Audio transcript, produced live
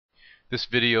This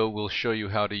video will show you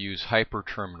how to use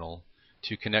HyperTerminal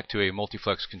to connect to a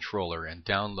Multiflex controller and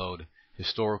download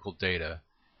historical data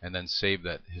and then save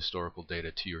that historical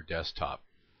data to your desktop.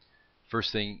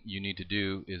 First thing you need to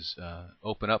do is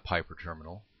open up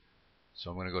HyperTerminal. So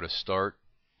I'm going to go to Start,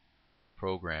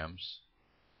 Programs,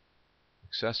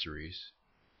 Accessories,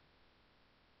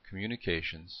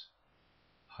 Communications,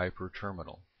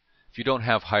 HyperTerminal. If you don't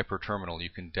have HyperTerminal, you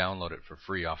can download it for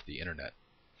free off the internet.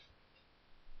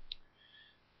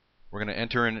 We're going to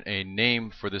enter in a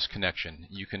name for this connection.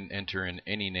 You can enter in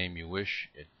any name you wish.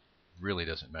 It really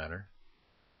doesn't matter.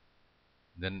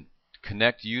 Then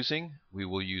connect using, we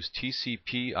will use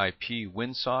TCP/IP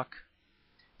WinSock.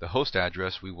 The host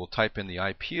address, we will type in the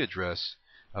IP address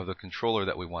of the controller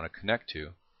that we want to connect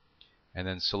to, and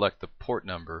then select the port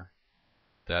number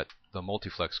that the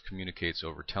Multiflex communicates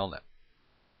over Telnet.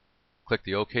 Click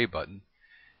the OK button,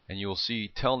 and you will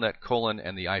see Telnet :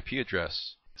 and the IP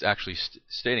address. It's actually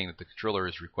stating that the controller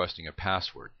is requesting a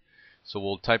password. So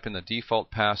we'll type in the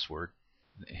default password,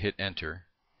 hit enter,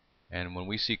 and when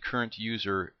we see current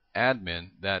user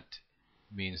admin, that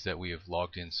means that we have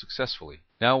logged in successfully.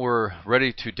 Now we're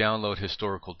ready to download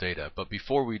historical data, but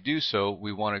before we do so,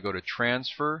 we want to go to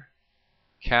Transfer,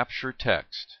 Capture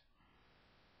Text.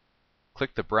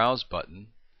 Click the Browse button,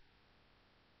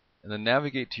 and then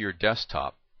navigate to your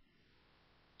desktop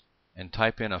and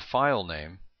type in a file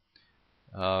name.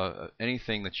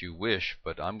 Anything that you wish,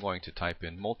 but I'm going to type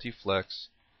in Multiflex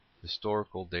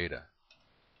historical data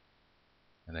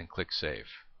and then click Save.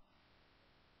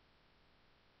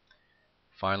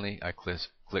 Finally, I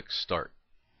click Start.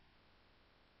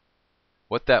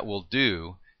 What that will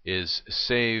do is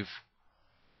save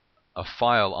a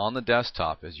file on the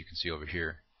desktop, as you can see over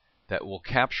here, that will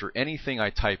capture anything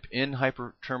I type in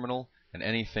HyperTerminal and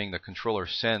anything the controller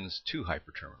sends to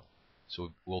HyperTerminal.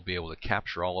 So we'll be able to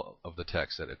capture all of the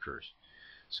text that occurs.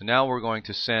 So now we're going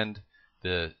to send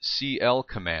the CL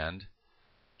command,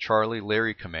 Charlie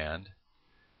Larry command,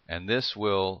 and this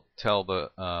will tell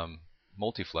the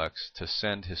Multiflex to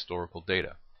send historical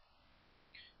data.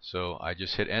 So I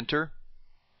just hit enter,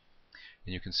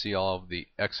 and you can see all of the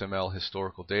XML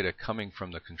historical data coming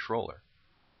from the controller.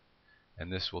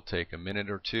 And this will take a minute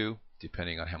or two,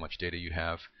 depending on how much data you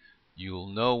have. You'll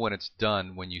know when it's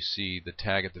done when you see the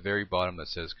tag at the very bottom that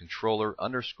says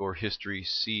controller_history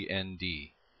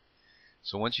CND.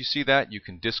 So once you see that, you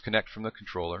can disconnect from the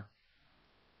controller.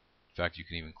 In fact, you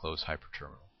can even close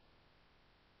HyperTerminal.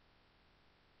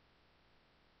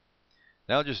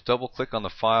 Now just double click on the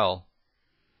file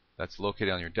that's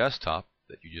located on your desktop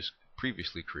that you just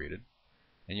previously created,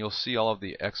 and you'll see all of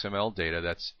the XML data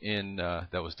that's in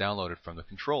that was downloaded from the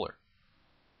controller.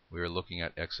 We are looking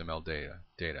at XML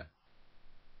data.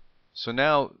 So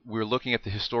now we're looking at the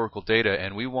historical data,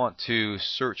 and we want to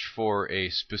search for a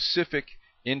specific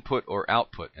input or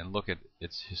output and look at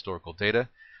its historical data.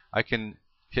 I can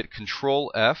hit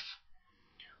Control F,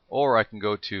 or I can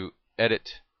go to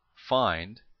Edit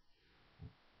Find.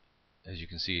 As you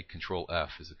can see, Control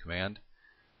F is the command,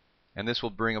 and this will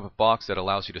bring up a box that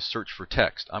allows you to search for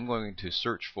text. I'm going to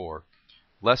search for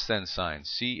 > sign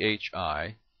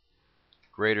CHI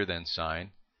greater than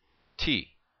sign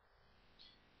T.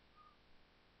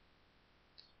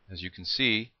 As you can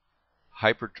see,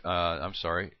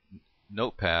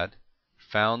 Notepad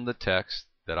found the text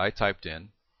that I typed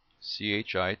in,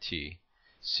 CHIT.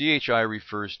 CHI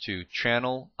refers to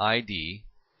channel ID,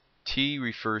 T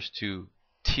refers to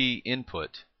T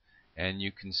input, and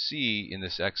you can see in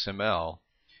this XML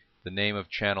the name of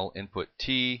channel input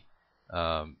T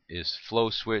is flow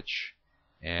switch,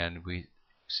 and we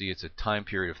see it's a time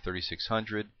period of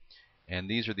 3600, and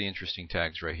these are the interesting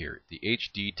tags right here. The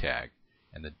HD tag,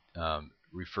 and the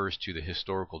refers to the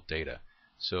historical data.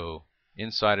 So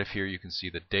inside of here you can see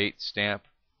the date stamp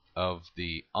of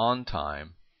the on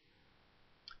time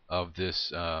of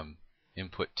this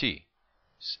input T.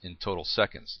 In total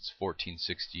seconds, it's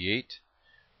 1468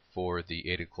 for the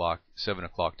 7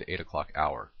 o'clock to 8 o'clock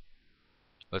hour.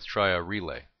 Let's try a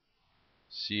relay.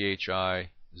 CHI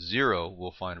 0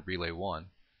 will find relay 1.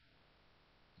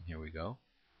 Here we go.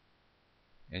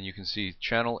 And you can see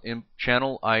channel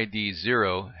ID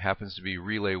 0 happens to be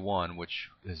relay 1, which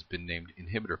has been named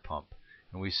inhibitor pump.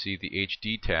 And we see the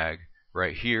HD tag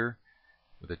right here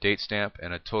with a date stamp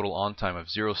and a total on time of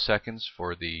 0 seconds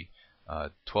for the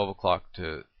 12 o'clock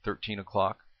to 13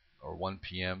 o'clock or 1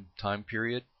 p.m. time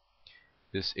period.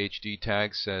 This HD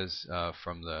tag says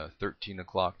from the 13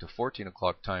 o'clock to 14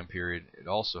 o'clock time period, it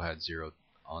also had 0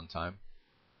 on time.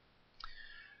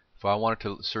 If I wanted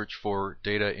to search for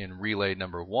data in relay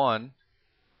number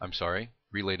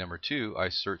 2, I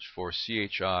search for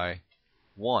CHI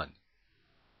 1.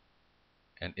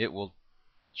 and it will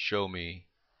show me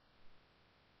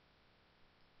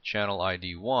channel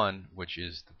ID 1, which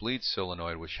is the bleed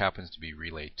solenoid, which happens to be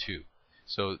relay 2.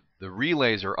 So the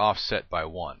relays are offset by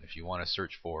 1. If you want to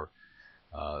search for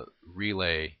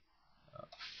relay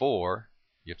 4,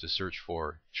 you have to search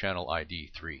for channel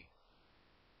ID 3.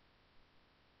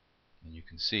 And you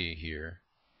can see here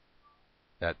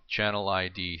that channel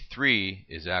ID 3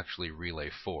 is actually relay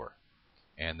 4.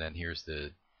 And then here's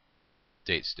the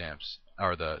date stamps,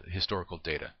 or the historical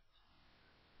data,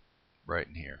 right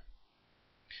in here.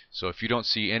 So if you don't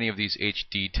see any of these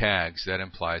HD tags, that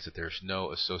implies that there's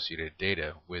no associated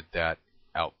data with that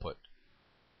output,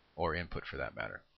 or input for that matter.